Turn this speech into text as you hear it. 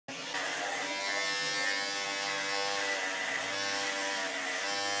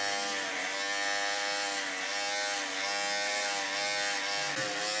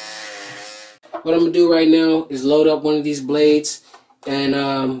what I'm gonna do right now is load up one of these blades, and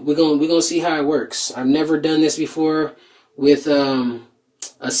we're gonna see how it works. I've never done this before with a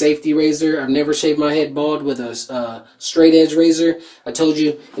safety razor. I've never shaved my head bald with a straight edge razor. I told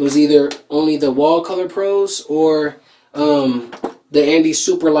you it was either only the Wahl Color Pros or the Andy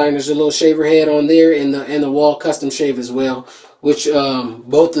Superliners, a little shaver head on there, and the Wahl Custom Shave as well, which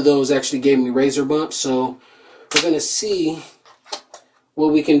both of those actually gave me razor bumps. So we're gonna see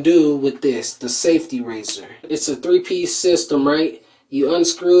what we can do with this, the safety razor. It's a 3-piece system, right? You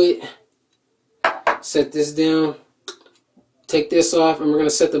unscrew it, set this down, take this off, and we're gonna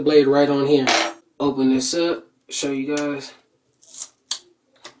set the blade right on here. Open this up, show you guys.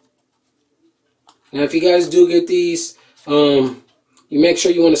 Now if you guys do get these, you make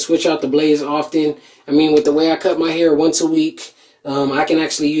sure you want to switch out the blades often. I mean, with the way I cut my hair once a week, I can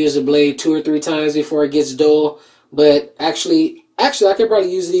actually use the blade 2 or 3 times before it gets dull. But actually I could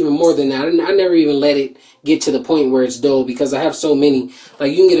probably use it even more than that. I never even let it get to the point where it's dull because I have so many.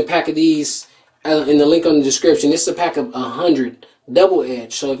 Like, you can get a pack of these in the link on the description. This is a pack of 100 double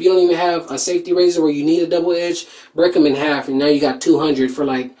edge. So if you don't even have a safety razor where you need a double edge, break them in half, and now you got 200 for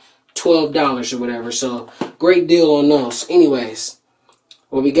like $12 or whatever. So great deal on those. Anyways,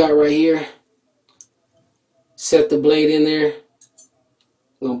 what we got right here, set the blade in there.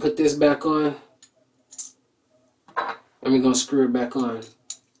 We're gonna put this back on, and we're gonna screw it back on.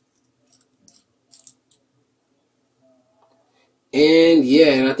 And yeah,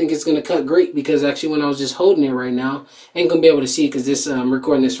 and I think it's gonna cut great because actually when I was just holding it right now, I ain't gonna be able to see because this I'm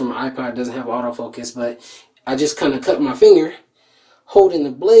recording this from an iPod, doesn't have autofocus, but I just kind of cut my finger holding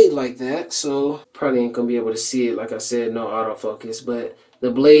the blade like that, so probably ain't gonna be able to see it. Like I said, no autofocus, but the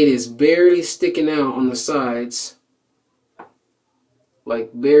blade is barely sticking out on the sides,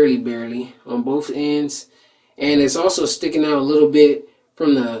 like barely on both ends, and it's also sticking out a little bit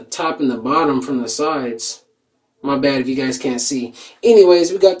from the top and the bottom from the sides. My bad if you guys can't see.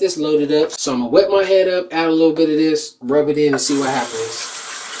 Anyways, we got this loaded up, so I'm gonna wet my head up, add a little bit of this, rub it in, and see what happens.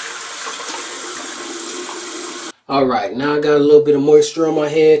 Alright, now I got a little bit of moisture on my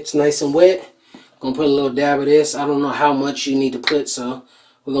head. It's nice and wet. Gonna put a little dab of this. I don't know how much you need to put, so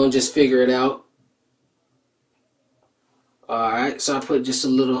we're gonna just figure it out. Alright, so I put just a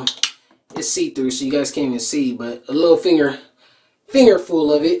little, it's see-through so you guys can't even see, but a little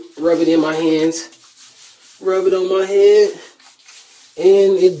fingerful of it. Rub it in my hands. Rub it on my head.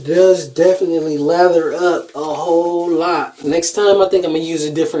 And it does definitely lather up a whole lot. Next time I think I'm gonna use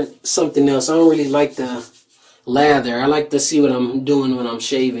a different something else. I don't really like the lather. I like to see what I'm doing when I'm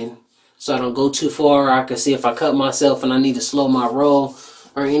shaving, so I don't go too far. I can see if I cut myself and I need to slow my roll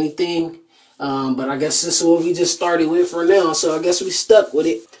or anything. But I guess this is what we just started with for now, so I guess we stuck with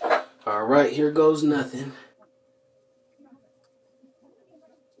it. Alright, here goes nothing.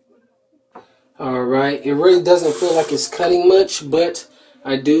 Alright, it really doesn't feel like it's cutting much, but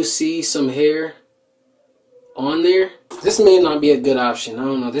I do see some hair on there. This may not be a good option. I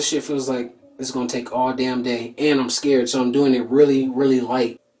don't know. This shit feels like it's gonna take all damn day, and I'm scared, so I'm doing it really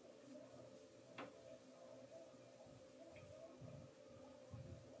light.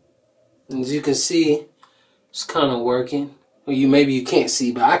 And as you can see, it's kind of working. Well, maybe you can't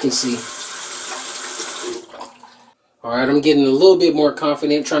see, but I can see. Alright, I'm getting a little bit more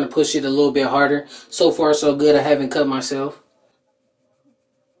confident, trying to push it a little bit harder. So far, so good. I haven't cut myself.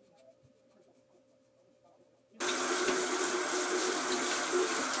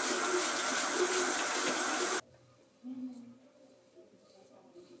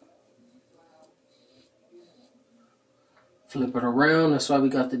 Flip it around. That's why we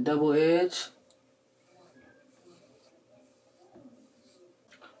got the double edge.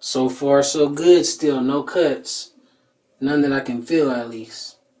 So far, so good. Still no cuts. None that I can feel, at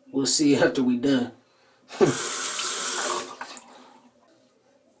least. We'll see after we done.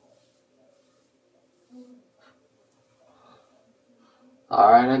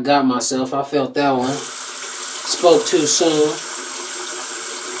 Alright, I got myself. I felt that one. Spoke too soon.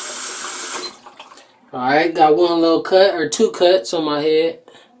 Alright, got one little cut, or 2 cuts on my head.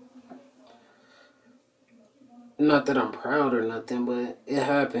 Not that I'm proud or nothing, but it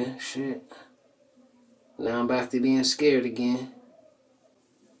happened. Shit. Now I'm back to being scared again.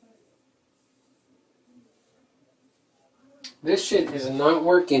 This shit is not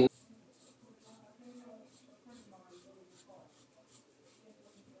working.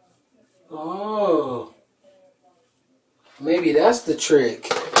 Oh. Maybe that's the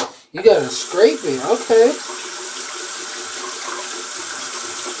trick. You gotta scrape it. Okay.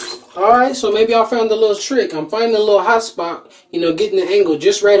 Alright, so maybe I found a little trick. I'm finding a little hot spot, you know, getting the angle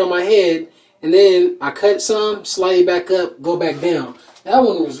just right on my head. And then I cut some, slide it back up, go back down. That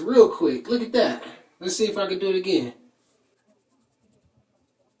one was real quick. Look at that. Let's see if I can do it again.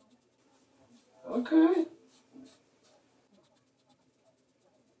 Okay.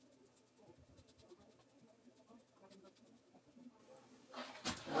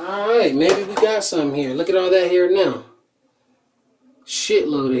 Alright, maybe we got something here. Look at all that hair now.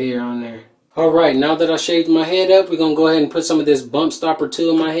 Shitload of hair on there. Alright, now that I shaved my head up, we're going to go ahead and put some of this Bump Stopper 2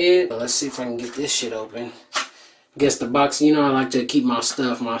 in my head. Let's see if I can get this shit open. Guess the box, you know I like to keep my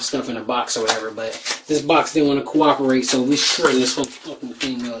stuff in a box or whatever, but this box didn't want to cooperate, so we shredded this whole fucking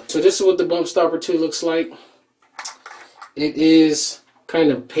thing up. So this is what the Bump Stopper 2 looks like. It is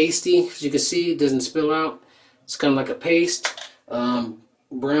kind of pasty, as you can see, it doesn't spill out. It's kind of like a paste.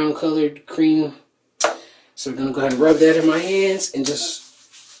 Brown colored cream. So we're gonna go ahead and rub that in my hands and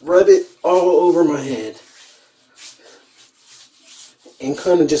just rub it all over my head and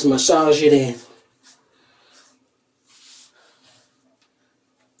kind of just massage it in.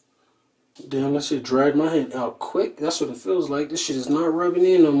 Damn, that shit dried my head out quick. That's what it feels like. This shit is not rubbing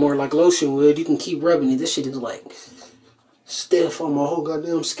in no more like lotion would. You can keep rubbing it. This shit is like stiff on my whole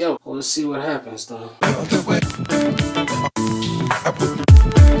goddamn scalp. Well, let's see what happens though.